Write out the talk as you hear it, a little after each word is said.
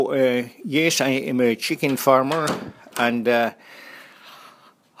Yes, I am a chicken farmer, and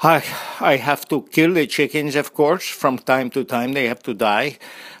I have to kill the chickens, of course. From time to time, they have to die,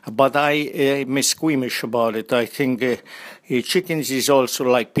 but I am squeamish about it. I think chickens is also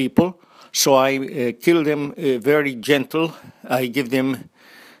like people, so I kill them very gentle. I give them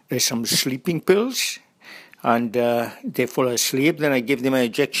some sleeping pills, and they fall asleep. Then I give them an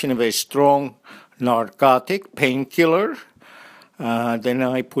injection of a strong narcotic painkiller. Then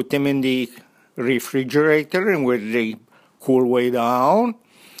I put them in the refrigerator and where they cool way down.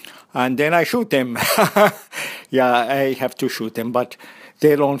 And then I shoot them. Yeah, I have to shoot them, but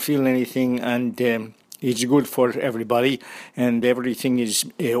they don't feel anything, and it's good for everybody. And everything is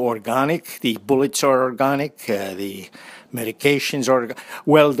organic. The bullets are organic. The medications are,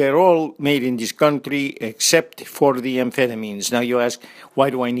 well, they're all made in this country except for the amphetamines. Now you ask, why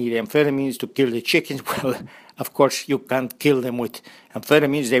do I need amphetamines to kill the chickens? Well, of course, you can't kill them with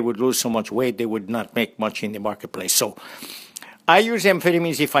amphetamines. They would lose so much weight, they would not make much in the marketplace. So I use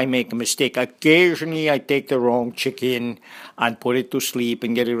amphetamines if I make a mistake. Occasionally, I take the wrong chicken and put it to sleep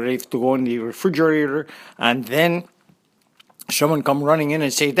and get it ready to go in the refrigerator. And then someone come running in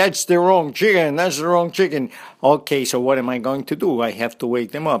and say, that's the wrong chicken, that's the wrong chicken. Okay, so what am I going to do? I have to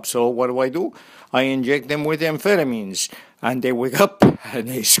wake them up. So what do? I inject them with amphetamines. And they wake up and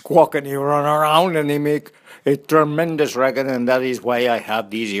they squawk and they run around and they make a tremendous racket. And that is why I have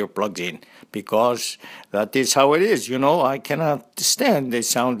these earplugs in. Because that is how it is, I cannot stand the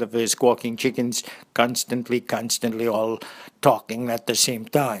sound of the squawking chickens constantly all talking at the same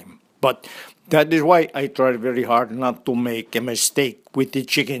time. But that is why I try very hard not to make a mistake with the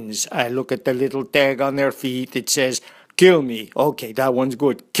chickens. I look at the little tag on their feet. It says, kill me. Okay, that one's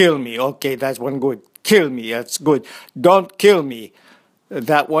good. Kill me. Okay, that's one good. Kill me. That's good. Don't kill me.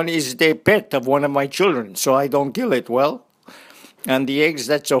 That one is the pet of one of my children, so I don't kill it. Well, and the eggs,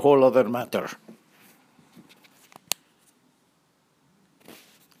 that's a whole other matter.